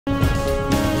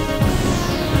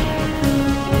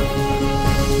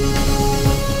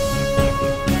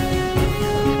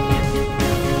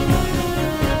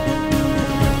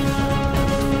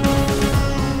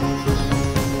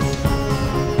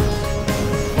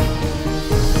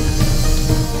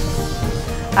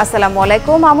আসসালামু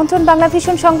আলাইকুম। আমন্ত্রণ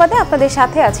বাংলাভিশন সংবাদে আপনাদের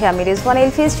সাথে আছে আমি রিজওয়ান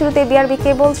এলফিজ। শুরুতে বিআরবি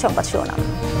কেবল সংবাদ শিরোনাম।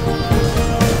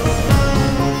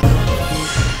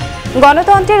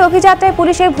 গণতন্ত্রের অভিযাত্রায়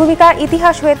পুলিশের ভূমিকার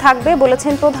ইতিহাস হয়ে থাকবে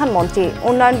বলেছেন প্রধানমন্ত্রী।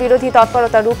 উন্নয়ন বিরোধী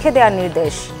তৎপরতা রুখে দেওয়ার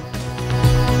নির্দেশ।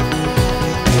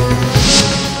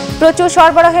 প্রচুর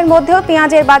সরবরাহের মধ্যেও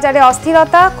পেঁয়াজের বাজারে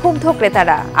অস্থিরতা, ক্ষুব্ধ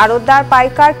ক্রেতারা, আড়তদার,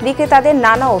 পাইকার, বিক্রেতাদের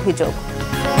নানা অভিযোগ।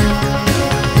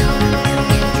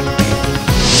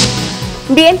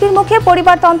 বিএনপির মুখে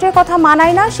পরিবারতন্ত্রের কথা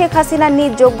মানায় না, শেখ হাসিনার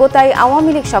নিজ যোগ্যতায়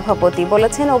আওয়ামী লীগ সভাপতি,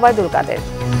 বলেছেন ওবায়দুল কাদের।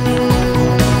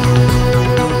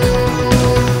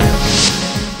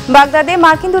 বাগদাদে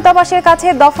মার্কিন দূতাবাসের কাছে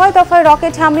দফায় দফায়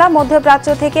রকেট হামলা, মধ্যপ্রাচ্য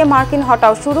থেকে মার্কিন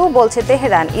হটাও শুরু, বলছে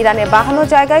তেহরান। ইরানের 52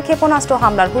 জায়গায় ক্ষেপণাস্ত্র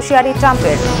হামলার হুঁশিয়ারি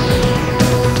ট্রাম্পের।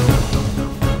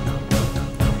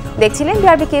 দেখছিলেন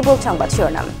বিআরবি কেবল সংবাদ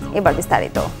শিরোনাম, এবার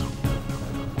বিস্তারিত।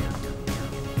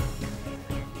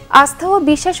 আস্থা ও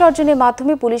বিশ্বাস অর্জনের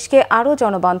মাধ্যমে পুলিশকে আরও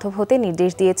জনবান্ধব হতে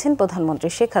নির্দেশ দিয়েছেন প্রধানমন্ত্রী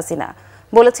শেখ হাসিনা।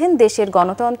 বলেছেন, দেশের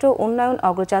গণতন্ত্র উন্নয়ন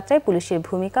অগ্রযাত্রায় পুলিশের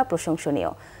ভূমিকা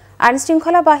প্রশংসনীয়।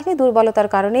 আইনশৃঙ্খলা বাহিনী দুর্বলতার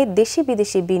কারণে দেশি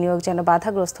বিদেশি বিনিয়োগ যেন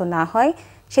বাধাগ্রস্ত না হয়,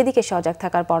 সেদিকে সজাগ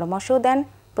থাকার পরামর্শও দেন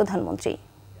প্রধানমন্ত্রী।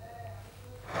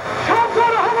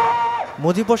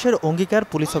 মুজিববর্ষের অঙ্গীকার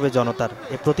পুলিশ হবে জনতার,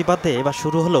 এ প্রতিপাদ্যে এবার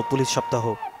শুরু হলো পুলিশ সপ্তাহ।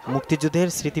 মুক্তিযুদ্ধের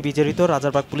স্মৃতি বিজড়িত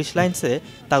রাজারবাগ পুলিশ লাইন্সে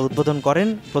তা উদ্বোধন করেন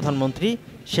প্রধানমন্ত্রী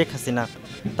শেখ হাসিনা।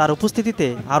 তার উপস্থিতিতে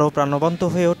আরও প্রাণবন্ত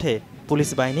হয়ে ওঠে পুলিশ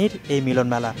বাহিনীর এই মিলন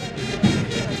মেলা।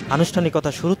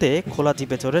 আনুষ্ঠানিকতা শুরুতে খোলা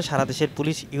জিপে চড়ে সারা দেশের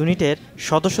পুলিশ ইউনিটের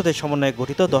সদস্যদের সমন্বয়ে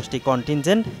গঠিত 10টি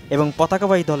কন্টিনজেন্ট এবং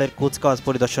পতাকাবাহী দলের কুচকাওয়াজ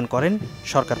পরিদর্শন করেন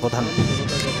সরকার প্রধান।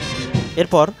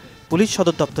 এরপর পুলিশ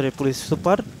সদর দপ্তরের পুলিশ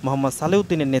সুপার মোহাম্মদ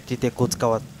সালেউদ্দিনের নেতৃত্বে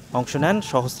কুচকাওয়াজ অংশ নেন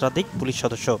সহস্রাধিক পুলিশ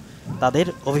সদস্য। তাদের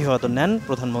অভিবাদন নেন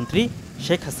প্রধানমন্ত্রী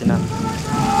শেখ হাসিনা।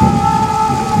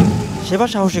 সেবা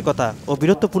সাহসিকতা ও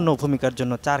বীরত্বপূর্ণ ভূমিকার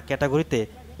জন্য 4 ক্যাটাগরিতে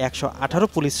 118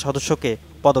 পুলিশ সদস্যকে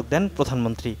পদক দেন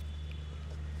প্রধানমন্ত্রী।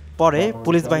 পরে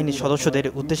পুলিশ বাহিনীর সদস্যদের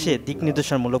উদ্দেশ্যে দিক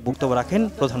নির্দেশনামূলক বক্তব্য রাখেন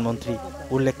প্রধানমন্ত্রী।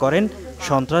 উল্লেখ করেন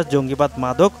সন্ত্রাস, জঙ্গিবাদ,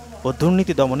 মাদক ও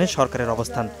দুর্নীতি দমনে সরকারের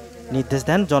অবস্থান। নির্দেশ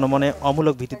দেন জনমনে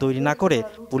অমূলক ভীতি তৈরি না করে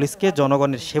পুলিশকে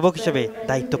জনগণের সেবক হিসেবে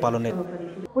দায়িত্ব পালনের।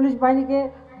 পুলিশ বাহিনীকে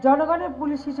জনগণের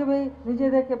পুলিশ হিসেবে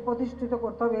নিজেদেরকে প্রতিষ্ঠিত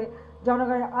করতে হবে।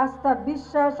 জনগণের আস্থা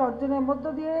বিশ্বাস অর্জনের মধ্য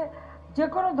দিয়ে যে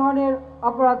কোনো ধরনের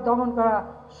অপরাধ দমন করা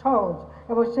সহজ,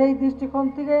 এবং সেই দৃষ্টিকোণ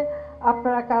থেকে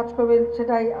আপনারা কাজ করবেন,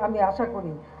 সেটাই আমি আশা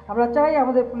করি। আমরা চাই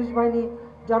আমাদের পুলিশ বাহিনী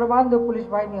জনবান্ধব পুলিশ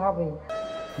বাহিনী হবে।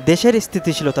 দেশের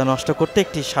স্থিতিশীলতা নষ্ট করতে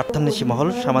একটি স্বার্থান্বেষী মহল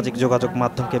সামাজিক যোগাযোগ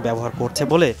মাধ্যমকে ব্যবহার করছে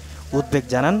বলে উদ্বেগ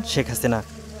জানান শেখ হাসিনা।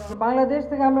 বাংলাদেশ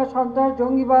থেকে আমরা সন্ত্রাস,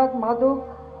 জঙ্গিবাদ, মাদক,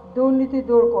 দুর্নীতি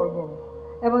দূর করব,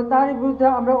 এবং তার বিরুদ্ধে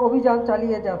আমরা অভিযান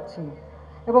চালিয়ে যাচ্ছি।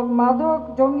 এবং মাদক,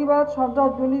 জঙ্গিবাদ, সন্ত্রাস,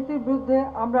 দুর্নীতির বিরুদ্ধে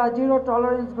আমরা 0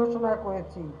 টলারেন্স ঘোষণা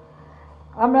করেছি।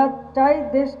 আমরা চাই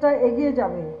দেশটা এগিয়ে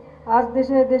যাবে। আজ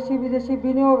দেশে দেশি বিদেশি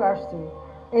বিনিয়োগ আসছে,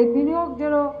 এই বিনিয়োগ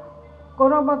যেন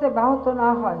কোনো মতে ব্যাহত না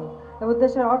হয় এবং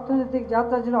দেশের অর্থনৈতিক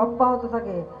যাত্রা যেন অব্যাহত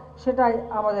থাকে, সেটাই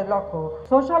আমাদের লক্ষ্য।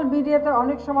 সোশ্যাল মিডিয়াতে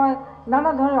অনেক সময়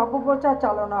নানা ধরনের অপপ্রচার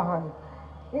চালানো হয়।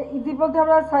 ইতিমধ্যে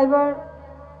আমরা সাইবার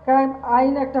ক্রাইম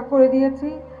আইন একটা করে দিয়েছি।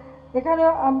 এখানে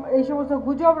এই সমস্ত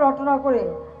গুজব রটনা করে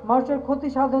মানুষের ক্ষতি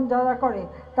সাধন যারা করে,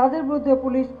 তাদের বিরুদ্ধে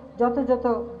পুলিশ যথাযথ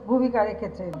ভূমিকা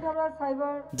রেখেছে।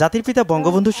 জাতির পিতা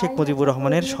বঙ্গবন্ধু শেখ মুজিবুর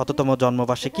রহমানের 100তম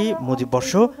জন্মবার্ষিকী,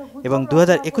 মুজিববর্ষ এবং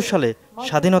 2021 সালে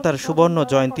স্বাধীনতার সুবর্ণ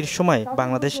জয়ন্তীর সময়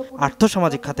বাংলাদেশ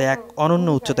আর্থসামাজিক খাতে এক অনন্য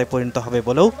উচ্চতায় পরিণত হবে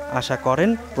বলেও আশা করেন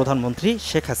প্রধানমন্ত্রী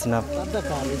শেখ হাসিনা।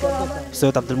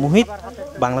 সৈয়দ আব্দুল মুহিত,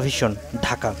 বাংলাভিশন,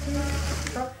 ঢাকা।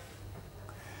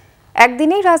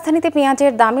 একদিনেই রাজধানীতে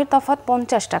পেঁয়াজের দামের তফাৎ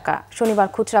 50 টাকা। শনিবার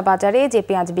খুচরা বাজারে যে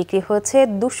পেঁয়াজ বিক্রি হয়েছে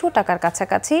 200 টাকার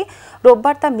কাছাকাছি,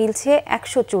 রোববার তা মিলছে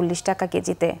 140 টাকা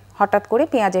কেজিতে। হঠাৎ করে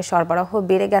পেঁয়াজের সরবরাহ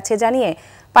বেড়ে গেছে জানিয়ে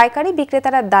পাইকারি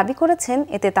বিক্রেতারা দাবি করেছেন,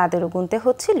 এতে তাদেরও গুনতে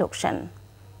হচ্ছে লোকসান।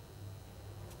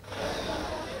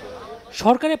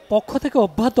 সরকারের পক্ষ থেকে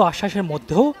অব্যাহত আশ্বাসের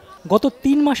মধ্যেও গত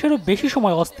 3 মাসেরও বেশি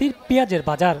সময় অস্থির পেঁয়াজের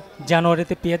বাজার।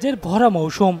 জানুয়ারিতে পেঁয়াজের ভরা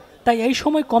মৌসুম, তাই এই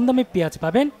সময় কম দামে পেঁয়াজ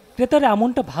পাবেন ক্রেতারা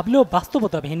এমনটা ভাবলেও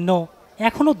বাস্তবতা ভিন্ন।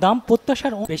 এখনও দাম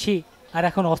প্রত্যাশার বেশি, আর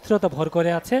এখন অস্থিরতা ভর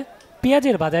করে আছে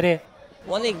পেঁয়াজের বাজারে।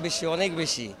 অনেক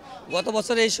বেশি। গত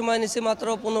বছর এই সময় নিচ্ছি মাত্র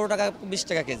 15 টাকা 20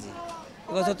 টাকা কেজি,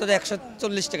 এবছর তো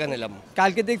 140 টাকা নিলাম।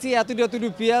 কালকে দেখছি এতটুকু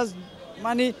পেঁয়াজ,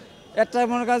 মানে একটা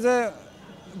মনে কাছে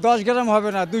 10 গ্রাম হবে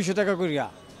না, 200 টাকা করিয়া,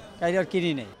 তাই আর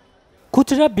কিনি নেই।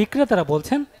 খুচরা বিক্রেতারা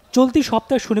বলছেন, চলতি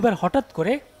সপ্তাহে শনিবার হঠাৎ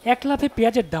করে 1 লাফে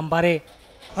পেঁয়াজের দাম বাড়ে।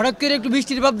 হঠাৎ করে একটু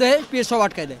বৃষ্টির ভাব দেয়, পেঁয়াজ সব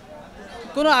আটকায় দেয়,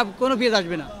 কোনো পেঁয়াজ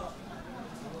আসবে না।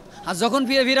 আর যখন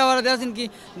ফিরে আবার দেখছেন কি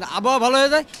আবহাওয়া ভালো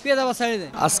হয়ে যায় পেঁয়াজ আবার ছেড়ে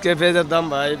দেয়। আজকে পেঁয়াজের দাম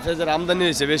ভাই পেঁয়াজের আমদানি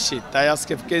হয়েছে বেশি, তাই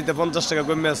আজকে কেজিতে 50 টাকা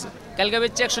কমে আছে। কালকে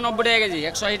বেচছি 190 টাকা কেজি,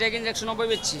 180 টাকা কেজি, 190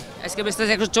 বেচছি। আজকে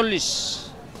বেচতেছি 140।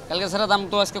 কালকে ছাড়া দাম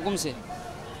তো আজকে কমছে,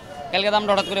 কালকে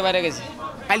দামটা হঠাৎ করে বাইরে গেছে।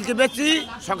 কালকে বেচছি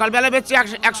সকালবেলা বেচছি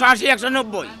 180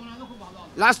 190,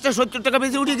 লাস্টে 70 টাকা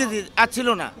বেশি উঠে গেছি, আর ছিল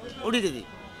না উঠে গেছি।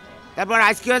 তারপর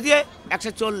আজকে হচ্ছে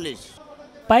 140।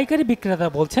 পাইকারি বিক্রেতা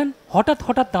বলছেন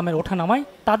হঠাৎ দামের ওঠানামায়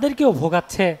তাদেরকেও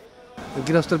ভোগাচ্ছে।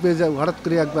 গৃহস্থর পেয়ে হঠাৎ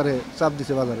করে একবারে চাপ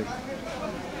দিছে বাজারে।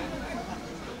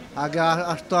 আগে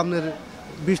আসতো আপনার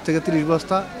 20 থেকে 30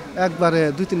 বস্তা, একবারে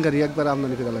 2-3 গাড়ি একবারে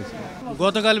আমদানি করে লাগছে।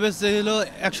 গতকাল বেচছে হলো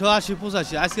 180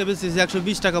 85, আজকে বেচছে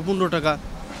 120 টাকা 15 টাকা,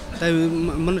 তাই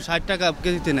মানে 60 টাকা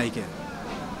কেজিতে নাই কে।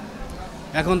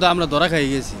 এখন তো আমরা ধরা খাই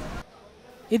গেছি।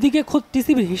 এদিকে খোদ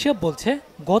টিসিবির হিসাব বলছে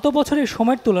গত বছরের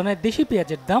সময়ের তুলনায় দেশি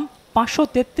পেঁয়াজের দাম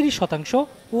 533%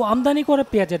 ও আমদানি করা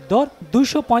পেঁয়াজের দর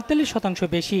 245%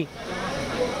 বেশি।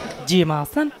 জিএম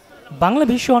হাসান,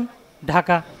 বাংলাভিশন,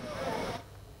 ঢাকা।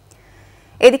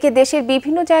 এদিকে দেশের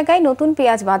বিভিন্ন জায়গায় নতুন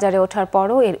পেঁয়াজ বাজারে ওঠার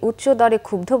পরও এর উচ্চ দরে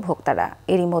ক্ষুব্ধ ভোক্তারা।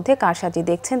 এরই মধ্যে কারসাজি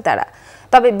দেখছেন তারা।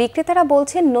 তবে বিক্রেতারা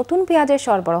বলছেন নতুন পেঁয়াজের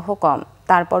সরবরাহ কম,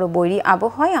 তারপরও বৈরী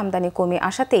আবহাওয়ায় আমদানি কমে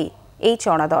আসাতেই এই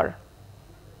চড়া দর।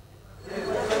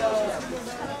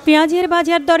 পেঁয়াজের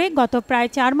বাজার দরে গত প্রায়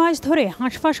 4 মাস ধরে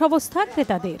হাঁসফাঁস অবস্থা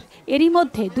ক্রেতাদের। এরই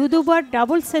মধ্যে দুবার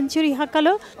ডাবল সেঞ্চুরি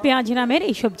হাঁকালো পেঁয়াজ নামের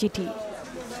এই সবজিটি।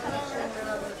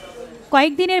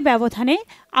 কয়েকদিনের ব্যবধানে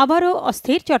আবারও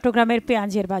অস্থির চট্টগ্রামের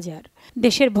পেঁয়াজের বাজার।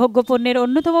 দেশের ভোগ্যপণ্যের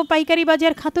অন্যতম পাইকারি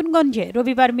বাজার খাতুনগঞ্জে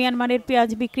রবিবার মিয়ানমারের পেঁয়াজ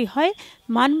বিক্রি হয়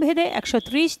মানভেদে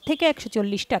 130 থেকে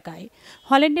 140 টাকায়,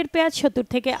 হল্যান্ডের পেঁয়াজ 70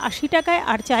 থেকে 80 টাকায়,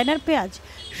 আর চায়নার পেঁয়াজ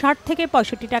 60 থেকে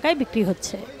 65 টাকায় বিক্রি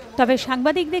হচ্ছে। তবে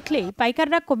সাংবাদিক দেখলেই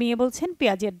পাইকাররা কমিয়ে বলছেন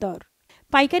পেঁয়াজের দর।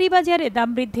 পাইকারি বাজারে দাম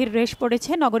বৃদ্ধির রেশ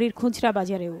পড়েছে নগরীর খুচরা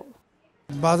বাজারেও।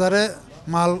 বাজারে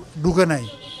মাল ঢুকে নাই,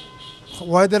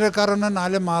 ওয়েদারের কারণে,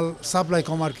 নাহলে মাল সাপ্লাই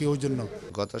কম আর কি, ওই জন্য।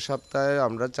 গত সপ্তাহে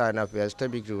আমরা চায়না পেঁয়াজটা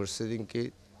বিক্রি করছি দিনকে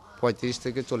 35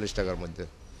 থেকে 40 টাকার মধ্যে,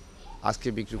 আজকে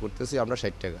বিক্রি করতেছি আমরা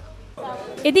 60 টাকা।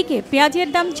 এদিকে পেঁয়াজের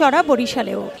দাম চড়া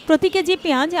বরিশালেও। প্রতি কেজি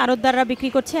পেঁয়াজ আড়তদাররা বিক্রি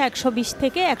করছে 120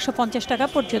 থেকে 150 টাকা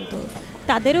পর্যন্ত।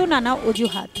 তাদেরও নানা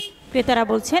অজুহাত। ক্রেতারা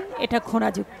বলছেন এটা খোঁড়া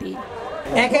যুক্তি।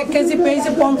 এক কেজি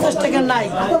পেঁয়াজে 50 টাকা নাই,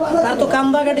 তার তো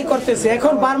কান্দাকাটি করতেছে।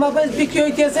 এখন বার্মা পেঁয়াজ বিক্রি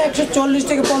হইতেছে 140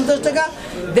 থেকে 50 টাকা,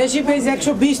 দেশি পেঁয়াজ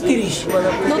 120-30।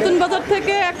 নতুন বাজার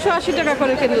থেকে 180 টাকা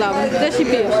করে কিনলাম দেশি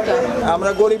পেঁয়াজটা।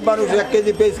 আমরা গরিব মানুষ, 1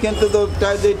 কেজি পেঁয়াজ কিনতে তো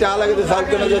টাকা লাগে, চাল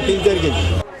কেনা যায় 3-4 কেজি।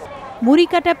 মুড়ি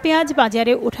কাটা পেঁয়াজ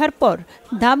বাজারে ওঠার পর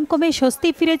দাম কমে স্বস্তি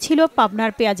ফিরেছিল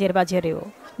পাবনার পেঁয়াজের বাজারেও।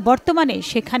 বর্তমানে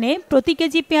সেখানে প্রতি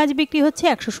কেজি পেঁয়াজ বিক্রি হচ্ছে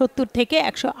 170 থেকে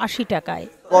 180 টাকায়।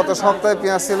 গত সপ্তাহে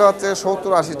পেঁয়াজ ছিল হচ্ছে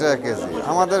 70-80 টাকা কেজি,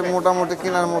 আমাদের মোটামুটি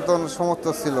কেনার মতন সমর্থ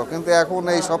ছিল, কিন্তু এখন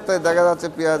এই সপ্তাহে দেখা যাচ্ছে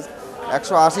পেঁয়াজ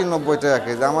 180-90 টাকা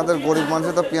কেজি। আমাদের গরিব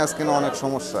মানুষের তো পেঁয়াজ কেনা অনেক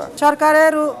সমস্যা।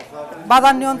 সরকারের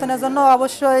বাজার নিয়ন্ত্রণের জন্য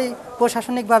অবশ্যই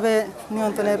প্রশাসনিকভাবে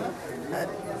নিয়ন্ত্রণের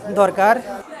দরকার।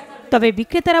 তবে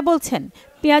বিক্রেতারা বলছেন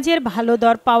পেঁয়াজের ভালো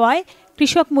দর পাওয়ায়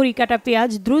কৃষক মুড়ি কাটা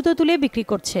পেঁয়াজ দ্রুত তুলে বিক্রি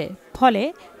করছে, ফলে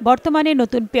বর্তমানে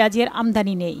নতুন পেঁয়াজের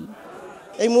আমদানি নেই।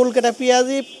 এই মূল কাটা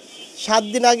পেঁয়াজই 7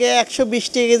 দিন আগে 120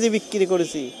 টাকা কেজি বিক্রি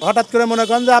করেছি। হঠাৎ করে মনে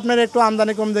করেন যে আপনার একটু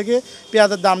আমদানি কম দেখে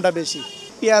পেঁয়াজের দামটা বেশি।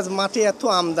 পেঁয়াজ মাঠে এত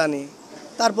আমদানি,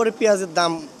 তারপরে পেঁয়াজের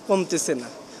দাম কমতেছে না।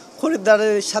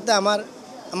 খরিদ্দারের সাথে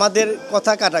আমাদের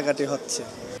কথা কাটাকাটি হচ্ছে।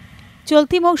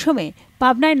 চলতি মৌসুমে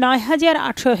পাবনায়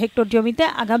 9,800 হেক্টর জমিতে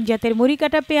আগাম জাতের মুড়ি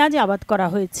কাটা পেঁয়াজ আবাদ করা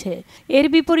হয়েছে। এর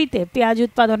বিপরীতে পেঁয়াজ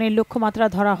উৎপাদনের লক্ষ্যমাত্রা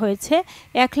ধরা হয়েছে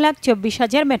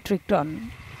 1,24,000 metric ton.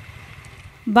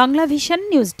 Banglavision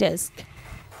news desk.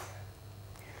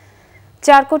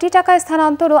 4 কোটি টাকা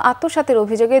স্থানান্তর ও আত্মসাতের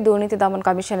অভিযোগে দুর্নীতি দমন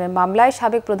কমিশনের মামলায়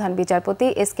সাবেক প্রধান বিচারপতি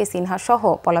এসকে সিনহা সহ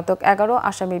পলাতক 11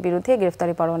 আসামির বিরুদ্ধে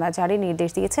গ্রেফতারি পরোয়ানা জারির নির্দেশ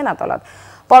দিয়েছেন আদালত।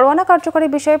 পরোয়ানা কার্যকরী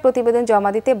বিষয়ে প্রতিবেদন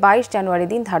জমা দিতে 22 জানুয়ারি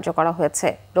দিন ধার্য করা হয়েছে।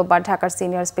 রোববার ঢাকার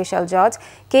সিনিয়র স্পেশাল জজ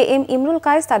KM ইমরুল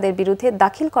কায়েস তাদের বিরুদ্ধে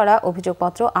দাখিল করা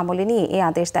অভিযোগপত্র আমলে নিয়ে এই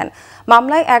আদেশ দেন।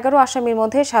 মামলায় 11 আসামির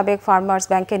মধ্যে সাবেক ফার্মার্স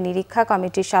ব্যাংকের নিরীক্ষা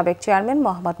কমিটির সাবেক চেয়ারম্যান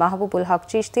মোহাম্মদ মাহবুবুল হক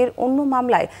চিশতির অন্য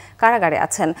মামলায় কারাগারে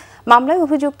আছেন। মামলায়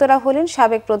অভিযুক্তরা হলেন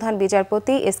সাবেক প্রধান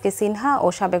বিচারপতি এসকে সিনহা ও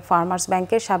সাবেক ফার্মার্স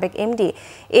ব্যাংকের সাবেক MD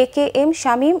AKM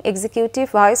Shamim, executive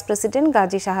vice president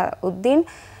Gazi শাহাউদ্দিন,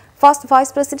 first vice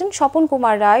president Swapan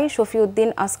Kumar রায়, শফিউদ্দিন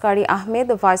আসকারি আহমেদ,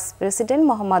 ভাইস প্রেসিডেন্ট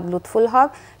মোহাম্মদ লুৎফুল হক,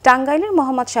 টাঙ্গাইলের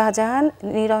মোহাম্মদ শাহজাহান,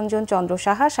 নিরঞ্জন চন্দ্র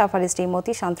সাহা, সাফারি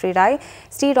শ্রীমতী শান্ত্রী রায়,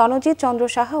 শ্রী রণজিৎ চন্দ্র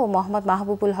সাহা ও মোহাম্মদ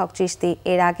মাহবুবুল হক চিশতি।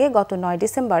 এর আগে গত 9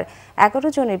 ডিসেম্বর 11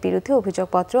 জনের বিরুদ্ধে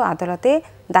অভিযোগপত্র আদালতে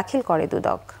দাখিল করে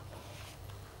দুদক।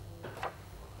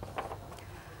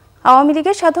 আওয়ামী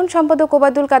লীগের সাধারণ সম্পাদক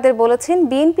ওবায়দুল কাদের বলেছেন,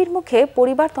 বিএনপির মুখে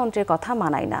পরিবারতন্ত্রের কথা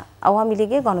মানায় না। আওয়ামী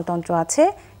লীগে গণতন্ত্র আছে,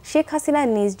 শেখ হাসিনা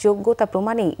নিজ যোগ্যতা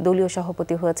প্রমাণেই দলীয়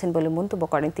সভাপতি হয়েছেন বলে মন্তব্য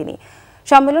করেন তিনি।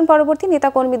 সম্মেলন পরবর্তী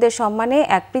নেতাকর্মীদের সম্মানে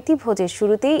এক প্রীতিভোজের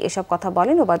শুরুতেই এসব কথা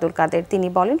বলেন ওবায়দুল কাদের। তিনি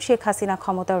বলেন, শেখ হাসিনা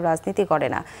ক্ষমতার রাজনীতি করে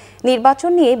না।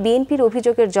 নির্বাচন নিয়ে বিএনপির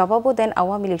অভিযোগের জবাবও দেন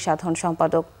আওয়ামী লীগ সাধারণ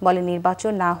সম্পাদক। বলেন,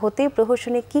 নির্বাচন না হতে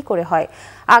প্রহসনে কি করে হয়,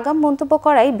 আগাম মন্তব্য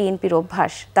করাই বিএনপির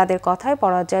অভ্যাস। তাদের কথায়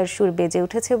পরাজয়ের সুর বেজে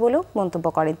উঠেছে বলেও মন্তব্য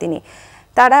করেন তিনি।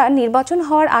 তারা নির্বাচন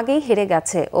হওয়ার আগেই হেরে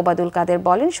গেছে। ওবায়দুল কাদের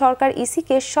বলেন, সরকার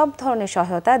ইসিকে সব ধরনের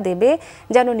সহায়তা দেবে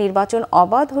যেন নির্বাচন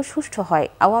অবাধ ও সুষ্ঠু হয়।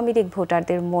 আওয়ামী লীগ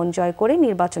ভোটারদের মন জয় করে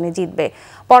নির্বাচনে জিতবে।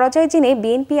 পরাজয় জেনে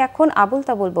বিএনপি এখন আবুল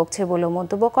তাবুল বকছে বলেও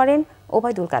মন্তব্য করেন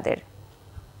ওবায়দুল কাদের।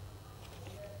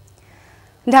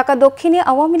 ঢাকা দক্ষিণে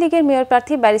আওয়ামী লীগের মেয়র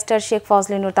প্রার্থী ব্যারিস্টার শেখ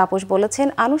ফজলিনুর তাপস বলেছেন,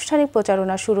 আনুষ্ঠানিক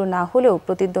প্রচারণা শুরু না হলেও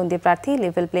প্রতিদ্বন্দ্বী প্রার্থী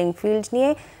লেভেল প্লেইং ফিল্ড নিয়ে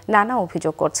নানা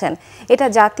অভিযোগ করছেন। এটা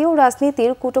জাতীয়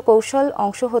রাজনীতির কূটকৌশল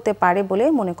অংশ হতে পারে বলে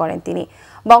মনে করেন তিনি।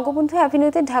 বঙ্গবন্ধু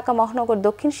অ্যাভিনিউতে ঢাকা মহানগর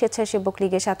দক্ষিণ স্বেচ্ছাসেবক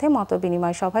লীগের সাথে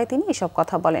মতবিনিময় সভায় তিনি এসব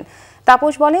কথা বলেন।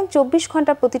 তাপস বলেন, 24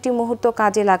 ঘন্টা প্রতিটি মুহূর্ত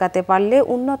কাজে লাগাতে পারলে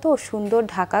উন্নত ও সুন্দর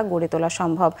ঢাকা গড়ে তোলা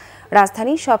সম্ভব।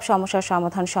 রাজধানীর সব সমস্যার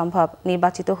সমাধান সম্ভব।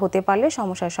 নির্বাচিত হতে পারলে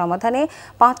সমস্যার সমাধানে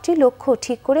 5টি লক্ষ্য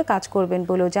ঠিক করে কাজ করবেন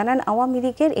বলেও জানান আওয়ামী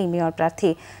লীগের এই মেয়র প্রার্থী।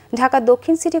 ঢাকা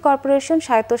দক্ষিণ সিটি কর্পোরেশন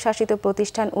স্বায়ত্তশাসিত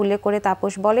প্রতিষ্ঠান উল্লেখ করে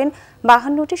তাপস বলেন,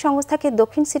 52টি সংস্থাকে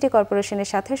দক্ষিণ সিটি কর্পোরেশনের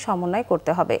সাথে সমন্বয়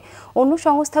করতে হবে। অন্য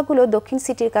সংস্থাগুলো দক্ষিণ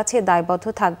সিটির কাছে দায়বদ্ধ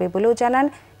থাকবে বলেও জানান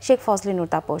শেখ ফজলিনুর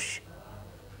তাপস।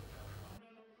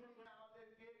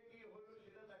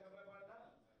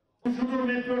 শুধু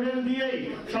মেট্রো রেল দিয়েই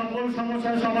সকল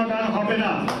সমস্যার সমাধান হবে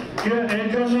না। এর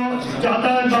জন্য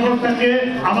যাতায়াত ব্যবস্থাকে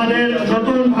আমাদের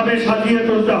নতুনভাবে সাজিয়ে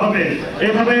তুলতে হবে।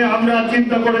 এভাবে আমরা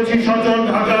চিন্তা করেছি সচল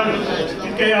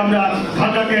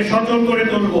ঢাকাকে সচল করে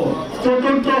তুলব।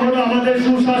 চতুর্থ হলো আমাদের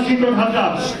সুশাসিত ঢাকা।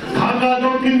 ঢাকা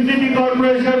দক্ষিণ সিটি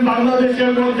কর্পোরেশন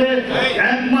বাংলাদেশের মধ্যে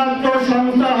একমাত্র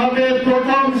সংস্থা হবে,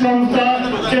 প্রথম সংস্থা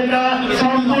যেটা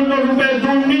সম্পূর্ণরূপে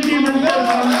দুর্নীতিমুক্ত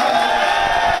সংস্থা।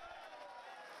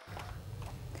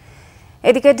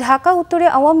 এদিকে ঢাকা উত্তরে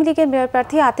আওয়ামী লীগের মেয়র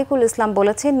প্রার্থী আতিকুল ইসলাম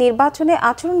বলেছেন, নির্বাচনে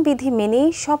আচরণবিধি মেনেই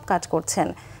সব কাজ করছেন।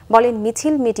 বলেন,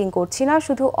 মিছিল মিটিং করছি না,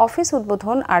 শুধু অফিস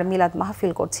উদ্বোধন আর মিলাদ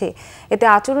মাহফিল করছি। এতে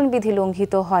আচরণবিধি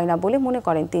লঙ্ঘিত হয় না বলে মনে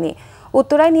করেন তিনি।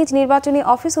 উত্তরায় নিজ নির্বাচনী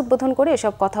অফিস উদ্বোধন করে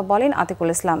এসব কথা বলেন আতিকুল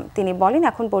ইসলাম। তিনি বলেন,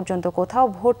 এখন পর্যন্ত কোথাও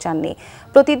ভোট চাননি।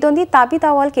 প্রতিদ্বন্দ্বী তাবিদ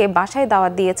আওয়ালকে বাসায়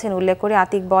দাওয়াত দিয়েছেন উল্লেখ করে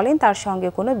আতিক বলেন, তার সঙ্গে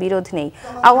কোনো বিরোধ নেই।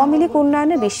 আওয়ামী লীগ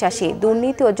উন্নয়নে বিশ্বাসী,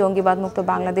 দুর্নীতি ও জঙ্গিবাদমুক্ত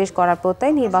বাংলাদেশ গড়ার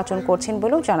প্রত্যয় নির্বাচন করছেন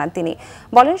বলেও জানান তিনি।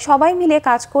 বলেন, সবাই মিলে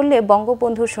কাজ করলে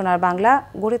বঙ্গবন্ধুর সোনার বাংলা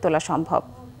গড়ে তোলা সম্ভব।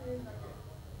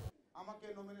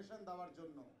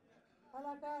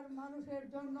 এলাকার মানুষের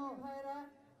জন্য ভাইরা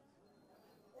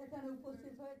এখানে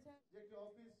উপস্থিত হয়েছে।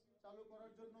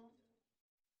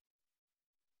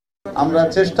 আমরা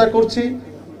চেষ্টা করছি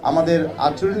আমাদের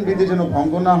আচরণবিধি যেন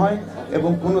ভঙ্গ না হয়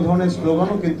এবং কোনো ধরনের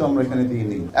স্লোগানও কিন্তু আমরা এখানে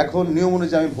দিইনি। এখন নিয়ম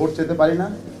অনুযায়ী আমি ভোট চাইতে পারি না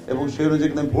এবং সেই অনুযায়ী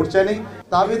কিন্তু আমি ভোট চাইনি।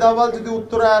 তাবিদ আওয়াল যদি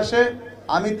উত্তরায় আসে,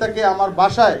 আমি তাকে আমার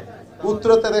বাসায়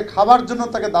উত্তরাতে খাবার জন্য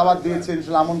তাকে দাওয়াত দিয়েছি,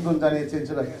 ইনশাআল্লাহ আমন্ত্রণ জানিয়েছি।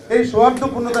 ইনশাআল্লাহ এই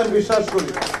সৌহার্দ্যপূর্ণতা আমি বিশ্বাস করি।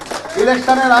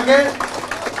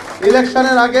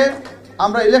 ইলেকশনের আগে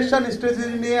আমরা ইলেকশন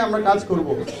স্ট্র্যাটেজি নিয়ে আমরা কাজ করব।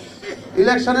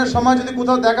 ইলেকশনের সময় যদি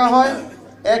কোথাও দেখা হয়,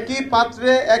 একই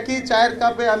পাত্রে একই চায়ের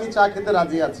কাপে আমি চা খেতে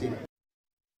রাজি আছি।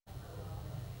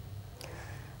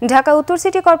 ঢাকা উত্তর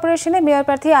সিটি কর্পোরেশনে মেয়র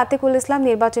প্রার্থী আতিকুল ইসলাম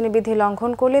নির্বাচনী বিধি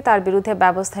লঙ্ঘন করলে তার বিরুদ্ধে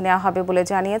ব্যবস্থা নেওয়া হবে বলে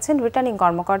জানিয়েছেন রিটার্নিং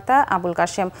কর্মকর্তা আবুল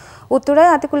কাশেম।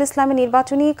 উত্তরায় আতিকুল ইসলামের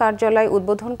নির্বাচনী কার্যালয়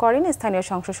উদ্বোধন করেন স্থানীয়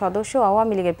সংসদ সদস্য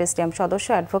আওয়ামী লীগের প্রেসিডিয়াম সদস্য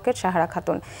অ্যাডভোকেট সাহারা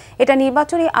খাতুন। এটা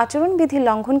নির্বাচনী আচরণবিধি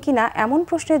লঙ্ঘন কিনা এমন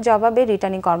প্রশ্নের জবাবে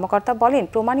রিটার্নিং কর্মকর্তা বলেন,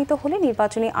 প্রমাণিত হলে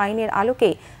নির্বাচনী আইনের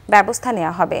আলোকেই ব্যবস্থা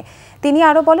নেওয়া হবে। তিনি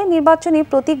আরও বলেন, নির্বাচনী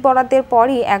প্রতীক বরাদ্দের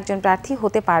পরই একজন প্রার্থী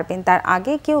হতে পারবেন, তার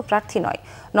আগে কেউ প্রার্থী নয়।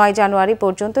 9 জানুয়ারি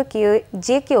পর্যন্ত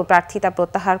যে কেউ প্রার্থিতা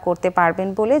প্রত্যাহার করতে পারবেন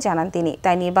বলে জানান তিনি।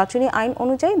 তাই নির্বাচনী আইন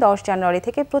অনুযায়ী 10 জানুয়ারি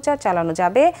থেকে প্রচার চালানো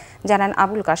যাবে জানান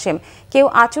আবুল কাশেম। কেউ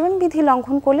আচরণবিধি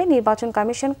লঙ্ঘন করলে নির্বাচন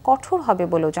কমিশন কঠোর হবে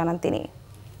বলেও জানান তিনি।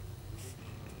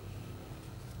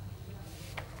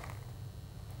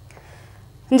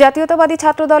 জাতীয়তাবাদী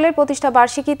ছাত্রদলের প্রতিষ্ঠা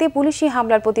বার্ষিকীতে পুলিশি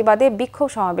হামলার প্রতিবাদে বিক্ষোভ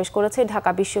সমাবেশ করেছে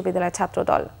ঢাকা বিশ্ববিদ্যালয়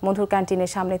ছাত্রদল। মধুর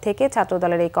ক্যান্টিনের সামনে থেকে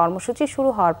ছাত্রদলের এই কর্মসূচি শুরু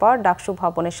হওয়ার পর ডাকসু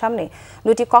ভবনের সামনে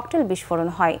 2টি ককটেল বিস্ফোরণ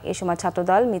হয়। এ সময়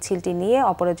ছাত্রদল মিছিলটি নিয়ে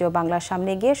অপরাজেয় বাংলার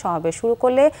সামনে গিয়ে সমাবেশ শুরু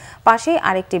করলে পাশেই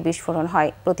আরেকটি বিস্ফোরণ হয়।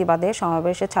 প্রতিবাদে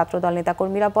সমাবেশে ছাত্রদল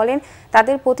নেতাকর্মীরা বলেন,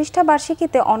 তাদের প্রতিষ্ঠা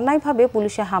বার্ষিকীতে অন্যায়ভাবে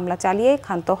পুলিশে হামলা চালিয়ে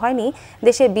ক্ষান্ত হয়নি।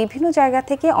 দেশের বিভিন্ন জায়গা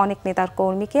থেকে অনেক নেতার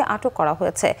কর্মীকে আটক করা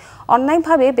হয়েছে।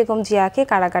 অন্যায়ভাবে বেগম জিয়াকে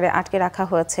কারাগারে আটকে রাখা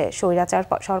হয়েছে। স্বৈরাচার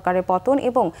সরকারের পতন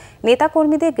এবং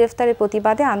নেতাকর্মীদের গ্রেফতারের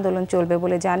প্রতিবাদে আন্দোলন চলবে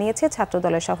বলে জানিয়েছে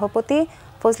ছাত্রদলের সভাপতি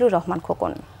ফজলুর রহমান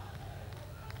খোকন।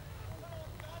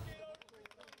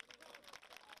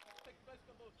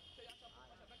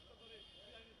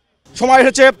 সময়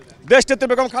হয়েছে দেশনেত্রী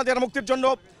বেগম খালেদার মুক্তির জন্য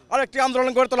আরেকটি আন্দোলন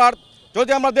গড়ে তোলার।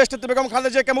 যদি আমরা দেশনেত্রী বেগম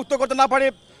খালেদা জিয়াকে মুক্ত করতে না পারি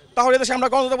তাহলে এদেশে আমরা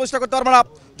গণতন্ত্র প্রতিষ্ঠা করতে পারবো না।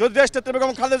 যদি দেশনেত্রী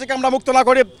বেগম খালেদা জিয়াকে আমরা মুক্ত না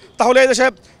করি তাহলে এদেশে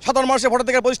সাধারণ মানুষের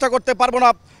ভোটাধিকার প্রতিষ্ঠা করতে পারবো না।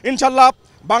 ইনশাল্লাহ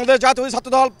বাংলাদেশ জাতীয়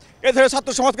ছাত্রদল এদেশের ছাত্র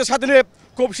সমাজকে সাথে নিয়ে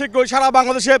খুব শীঘ্রই সারা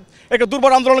বাংলাদেশে একটি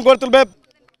দুর্বল আন্দোলন গড়ে তুলবে।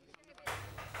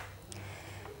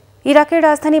 ইরাকের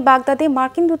রাজধানী বাগদাদে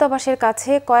মার্কিন দূতাবাসের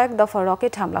কাছে কয়েক দফা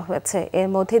রকেট হামলা হয়েছে। এর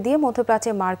মধ্যে দিয়ে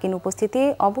মধ্যপ্রাচ্যে মার্কিন উপস্থিতি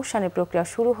অবসানের প্রক্রিয়া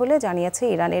শুরু হলে জানিয়েছে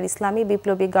ইরানের ইসলামী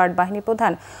বিপ্লবী গার্ড বাহিনী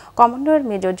প্রধান কমান্ডার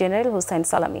মেজর জেনারেল হুসাইন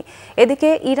সালামি। এদিকে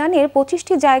ইরানের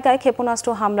 25টি জায়গায় ক্ষেপণাস্ত্র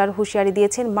হামলার হুঁশিয়ারি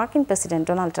দিয়েছেন মার্কিন প্রেসিডেন্ট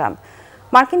ডোনাল্ড ট্রাম্প।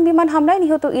 মার্কিন বিমান হামলায়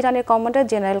নিহত ইরানের কমান্ডার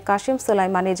জেনারেল কাসেম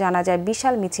সোলাইমানির জানাজায়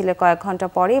বিশাল মিছিলে কয়েক ঘণ্টা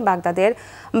পরে বাগদাদের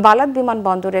বালাদ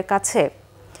বিমানবন্দরের কাছে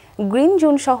গ্রিন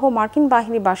জোন সহ মার্কিন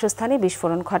বাহিনীর বাসস্থানে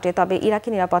বিস্ফোরণ ঘটে। তবে ইরাকি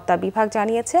নিরাপত্তা বিভাগ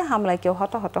জানিয়েছে হামলায় কেউ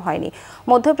হতাহত হয়নি।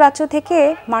 মধ্যপ্রাচ্য থেকে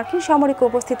মার্কিন সামরিক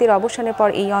উপস্থিতির অবসানের পর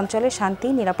এই অঞ্চলে শান্তি,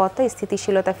 নিরাপত্তা,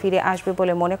 স্থিতিশীলতা ফিরে আসবে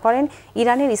বলে মনে করেন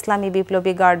ইরানের ইসলামী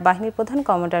বিপ্লবী গার্ড বাহিনীর প্রধান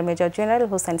কমান্ডার মেজর জেনারেল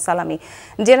হুসাইন সালামি।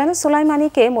 জেনারেল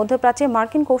সোলাইমানিকে মধ্যপ্রাচ্যে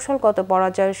মার্কিন কৌশলগত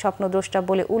পরাজয়ের স্বপ্নদ্রষ্টা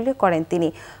বলে উল্লেখ করেন তিনি।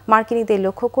 মার্কিনীদের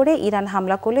লক্ষ্য করে ইরান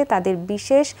হামলা করলে তাদের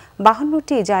বিশেষ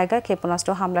 52টি জায়গায়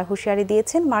ক্ষেপণাস্ত্র হামলার হুঁশিয়ারি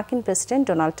দিয়েছেন মার্কিন প্রেসিডেন্ট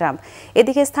ডোনাল্ড ট্রাম্প।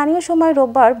 এদিকে স্থানীয় সময়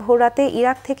রোববার ভোররাতে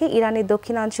ইরাক থেকে ইরানের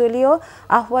দক্ষিণাঞ্চলীয়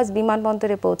আহওয়াজ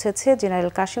বিমানবন্দরে পৌঁছেছে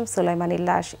জেনারেল কাসেম সোলাইমানির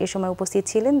লাশ। এ সময় উপস্থিত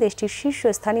ছিলেন দেশটির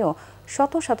শীর্ষস্থানীয়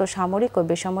শত শত সামরিক ও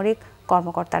বেসামরিক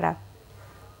কর্মকর্তারা।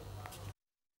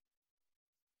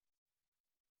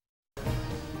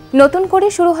 নতুন করে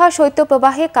শুরু হওয়া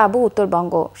শৈত্যপ্রবাহে কাবু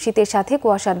উত্তরবঙ্গ। শীতের সাথে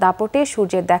কুয়াশার দাপটে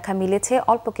সূর্যের দেখা মিলেছে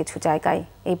অল্প কিছু জায়গায়।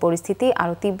 এই পরিস্থিতি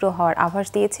আরও তীব্র হওয়ার আভাস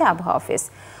দিয়েছে আবহাওয়া অফিস।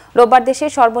 রোববার দেশে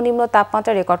সর্বনিম্ন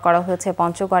তাপমাত্রা রেকর্ড করা হয়েছে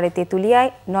পঞ্চগড়ে তেঁতুলিয়ায়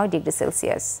 9 ডিগ্রি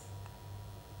সেলসিয়াস।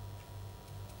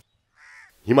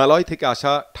 হিমালয় থেকে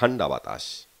আসা ঠান্ডা বাতাস,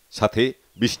 সাথে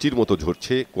বৃষ্টির মতো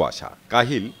ঝরছে কুয়াশা।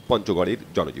 কাহিল পঞ্চগড়ের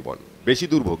জনজীবন। বেশি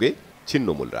দুর্ভোগে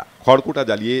ছিন্নমূলরা। খড়কুটা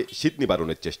জ্বালিয়ে শীত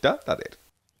নিবারণের চেষ্টা তাদের।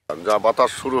 যা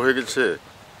বাতাস শুরু হয়ে গেছে,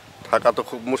 থাকা তো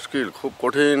খুব মুশকিল, খুব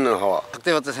কঠিন হাওয়া। থাকতে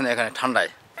পারতেছে না এখানে ঠান্ডায়,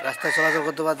 রাস্তায় চলাচল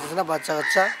করতে পারতেছে না, বাচ্চা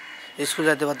কাচ্চা স্কুল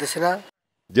যেতে পারতেছে না।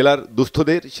 জেলার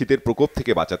দুস্থদের শীতের প্রকোপ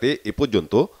থেকে বাঁচাতে এ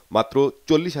পর্যন্ত মাত্র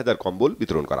 40,000 কম্বল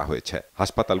বিতরণ করা হয়েছে।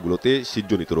 হাসপাতালগুলোতে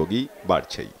শীতজনিত রোগী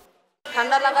বাড়ছেই।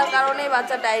 ঠান্ডা লাগার কারণে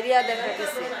বাচ্চা ডায়রিয়া দেখা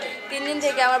গেছে। 3 দিন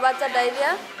থেকে আমার বাচ্চা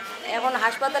ডায়রিয়া, এখন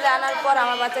হাসপাতালে আনার পর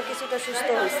আমার বাচ্চা কিছুটা সুস্থ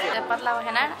হয়েছে। পাতলা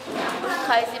পায়খানা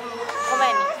খাইছি,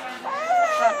 কমায়নি।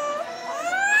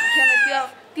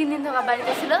 3 দিন ধরে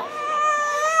বাড়িতে ছিল,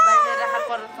 বাড়িতে রাখার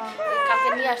পর কালকে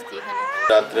নিয়ে আসছি এখানে।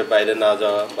 রাত্রে বাইরে না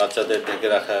যাওয়া, বাচ্চাদের ঢেকে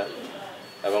রাখা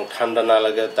এবং ঠান্ডা না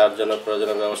লাগে তার জন্য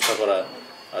প্রয়োজনীয় ব্যবস্থা করা।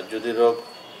 আর যদি রোগ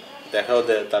দেখাও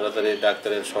দেয় তাড়াতাড়ি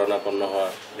ডাক্তারের শরণাপন্ন হওয়া।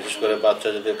 বিশেষ করে বাচ্চা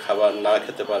যদি খাবার না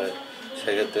খেতে পারে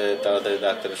সেক্ষেত্রে তাড়াতাড়ি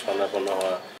ডাক্তারের শরণাপন্ন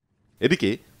হওয়া। এদিকে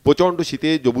প্রচণ্ড শীতে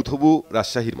জবুথবু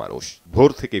রাজশাহীর মানুষ। ভোর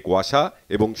থেকে কুয়াশা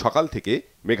এবং সকাল থেকে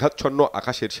মেঘাচ্ছন্ন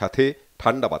আকাশের সাথে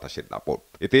ঠান্ডা বাতাসের দাপট।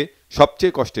 এতে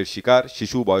সবচেয়ে কষ্টের শিকার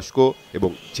শিশু, বয়স্ক এবং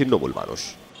ছিন্নমূল মানুষ।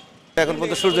 এখন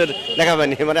পর্যন্ত সূর্যের দেখা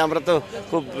পাইনি। মানে আমরা তো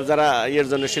খুব যারা ইয়ের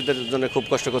জন্য, শীতের জন্য খুব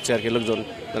কষ্ট করছে আর কি লোকজন,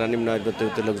 যারা নিম্ন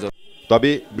মধ্যবিত্তের লোকজন।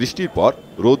 তবে বৃষ্টির পর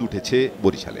রোদ উঠেছে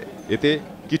বরিশালে। এতে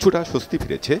কিছুটা স্বস্তি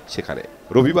ফিরেছে সেখানে।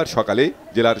 রবিবার সকালে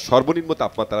জেলার সর্বনিম্ন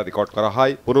তাপমাত্রা রেকর্ড করা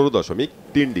হয়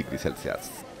 15.3 degree Celsius.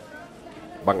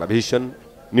 Banglavision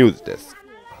news desk.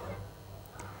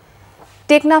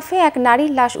 টেকনাফে এক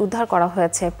নারীর লাশ উদ্ধার করা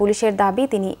হয়েছে। পুলিশের দাবি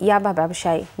তিনি ইয়াবা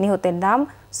ব্যবসায়ী। নিহতের নাম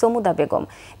সমুদা বেগম।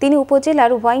 তিনি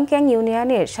উপজেলার ওয়াইংক্যাং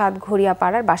ইউনিয়নের সাতঘড়িয়া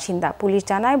পাড়ার বাসিন্দা। পুলিশ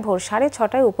জানায় ভোর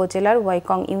 6:30টায় উপজেলার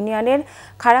ওয়াইকং ইউনিয়নের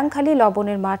খারাংখালী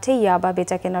লবণের মাঠে ইয়াবা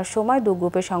বেচা কেনার সময় 2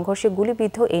 গ্রুপের সংঘর্ষে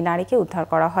গুলিবিদ্ধ এই নারীকে উদ্ধার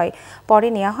করা হয়। পরে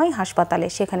নেওয়া হয় হাসপাতালে।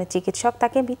 সেখানে চিকিৎসক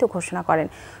তাকে মৃত ঘোষণা করেন।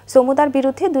 সমুদার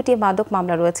বিরুদ্ধে 2টি মাদক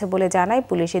মামলা রয়েছে বলে জানায়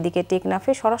পুলিশ। এদিকে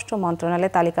টেকনাফে স্বরাষ্ট্র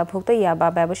মন্ত্রণালয়ের তালিকাভুক্ত ইয়াবা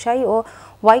ব্যবসায়ী ও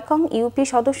ওয়াইকং ইউপি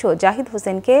সদস্য জাহিদ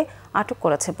হোসেনকে আটক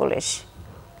করেছে পুলিশ।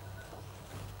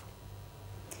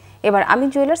 এবার আমি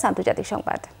জুয়েলার্স আন্তর্জাতিক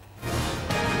সংবাদ।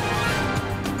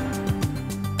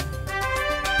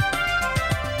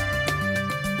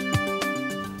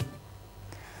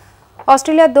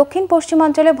 অস্ট্রেলিয়ার দক্ষিণ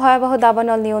পশ্চিমাঞ্চলে ভয়াবহ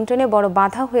দাবানল নিয়ন্ত্রণে বড়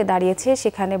বাধা হয়ে দাঁড়িয়েছে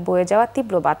সেখানে বয়ে যাওয়া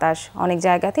তীব্র বাতাস। অনেক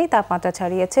জায়গাতেই তাপমাত্রা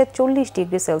ছাড়িয়েছে 40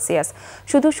 ডিগ্রি সেলসিয়াস।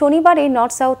 শুধু শনিবারই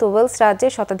নর্থ সাউথ ওয়েলস রাজ্যে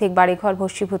শতাধিক বাড়িঘর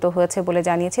ভস্মীভূত হয়েছে বলে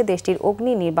জানিয়েছে দেশটির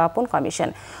অগ্নি নির্বাপন কমিশন।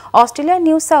 অস্ট্রেলিয়ার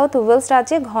নিউ সাউথ ওয়েলস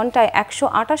রাজ্যে ঘন্টায়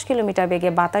 128 কিলোমিটার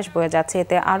বেগে বাতাস বয়ে যাচ্ছে।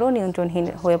 এতে আরও নিয়ন্ত্রণহীন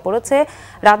হয়ে পড়েছে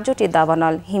রাজ্যটির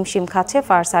দাবানল। হিমশিম খাচ্ছে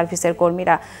ফায়ার সার্ভিসের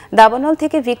কর্মীরা। দাবানল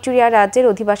থেকে ভিক্টোরিয়া রাজ্যের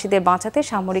অধিবাসীদের বাঁচাতে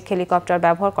সামরিক হেলিকপ্টার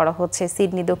ব্যবহার করা হচ্ছে।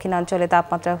 সিডনি দক্ষিণাঞ্চলে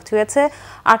তাপমাত্রা ছুঁয়েছে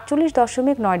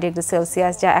 48.9 ডিগ্রি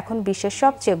সেলসিয়াস, যা এখন বিশ্বের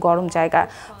সবচেয়ে গরম জায়গা।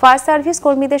 ফায়ার সার্ভিস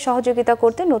কর্মীদের সহযোগিতা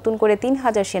করতে নতুন করে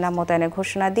 3000 সেনা মোতায়েনের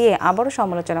ঘোষণা দিয়ে আবারও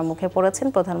সমালোচনার মুখে পড়েছেন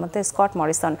প্রধানমন্ত্রী স্কট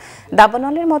মরিসন।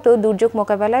 দাবানলের মতো দুর্যোগ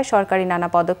মোকাবেলায় সরকারি নানা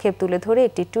পদক্ষেপ তুলে ধরে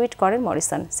একটি টুইট করেন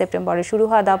মরিসন। সেপ্টেম্বরে শুরু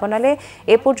হওয়া দাবানলে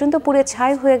এ পর্যন্ত পুড়ে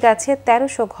ছাই হয়ে গেছে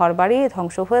 1300 ঘরবাড়ি,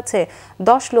 ধ্বংস হয়েছে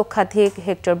 10 লক্ষাধিক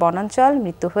হেক্টর বনাঞ্চল,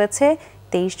 মৃত্যু হয়েছে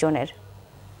 23 জনের।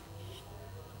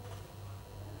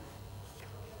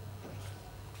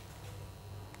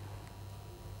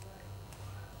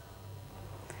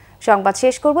 সংবাদ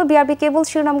শেষ করব বিআরবি কেবল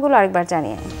শিরোনামগুলো আরেকবার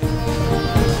জানিয়ে।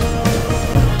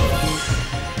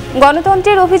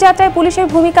 গণতন্ত্রের অভিযাত্রায় পুলিশের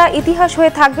ভূমিকা ইতিহাস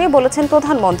হয়ে থাকবে বলেছেন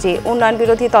প্রধানমন্ত্রী। উন্নয়ন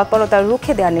বিরোধী তৎপরতা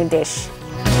রুখে দেওয়ার নির্দেশ।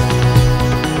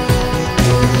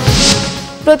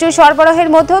 প্রচুর সরবরাহের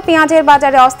মধ্যেও পেঁয়াজের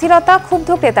বাজারে অস্থিরতা, ক্ষুব্ধ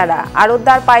ক্রেতারা।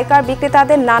 আড়তদার পাইকার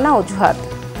বিক্রেতাদের নানা অজুহাত।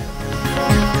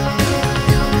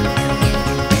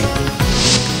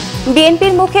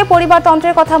 বিএনপির মুখে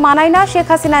পরিবারতন্ত্রের কথা মানায় না, শেখ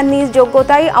হাসিনার নিজ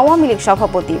যোগ্যতাই আওয়ামী লীগ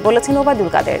সভাপতি, বলেছেন ওবায়দুল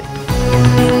কাদের।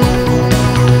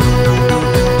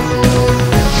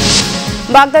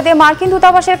 বাগদাদে মার্কিন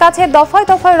দূতাবাসের কাছে দফায়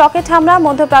দফায় রকেট হামলা,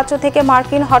 মধ্যপ্রাচ্য থেকে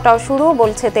মার্কিন হটাও শুরু,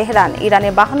 বলছে তেহরান।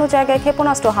 ইরানের 52 জায়গায়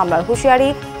ক্ষেপণাস্ত্র হামলার হুঁশিয়ারি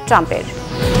ট্রাম্পের।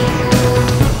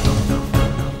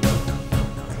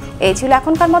 এই ছিল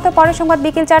এখনকার মতো। পরের সংবাদ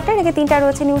বিকেল 4টায়, রেখে 3টায়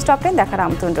রয়েছে নিউজ টপ 10 দেখার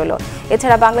আমন্ত্রণ রইল।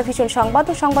 এছাড়া বাংলাভিশন সংবাদ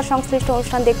ও সংবাদ সংশ্লিষ্ট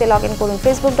অনুষ্ঠান দেখতে লগ ইন করুন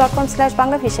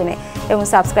facebook.com/বাংলাভিশনে এবং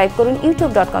সাবস্ক্রাইব করুন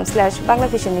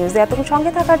youtube.com/বাংলাভিশন নিউজে। এতক্ষণ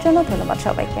সঙ্গে থাকার জন্য ধন্যবাদ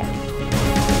সবাইকে।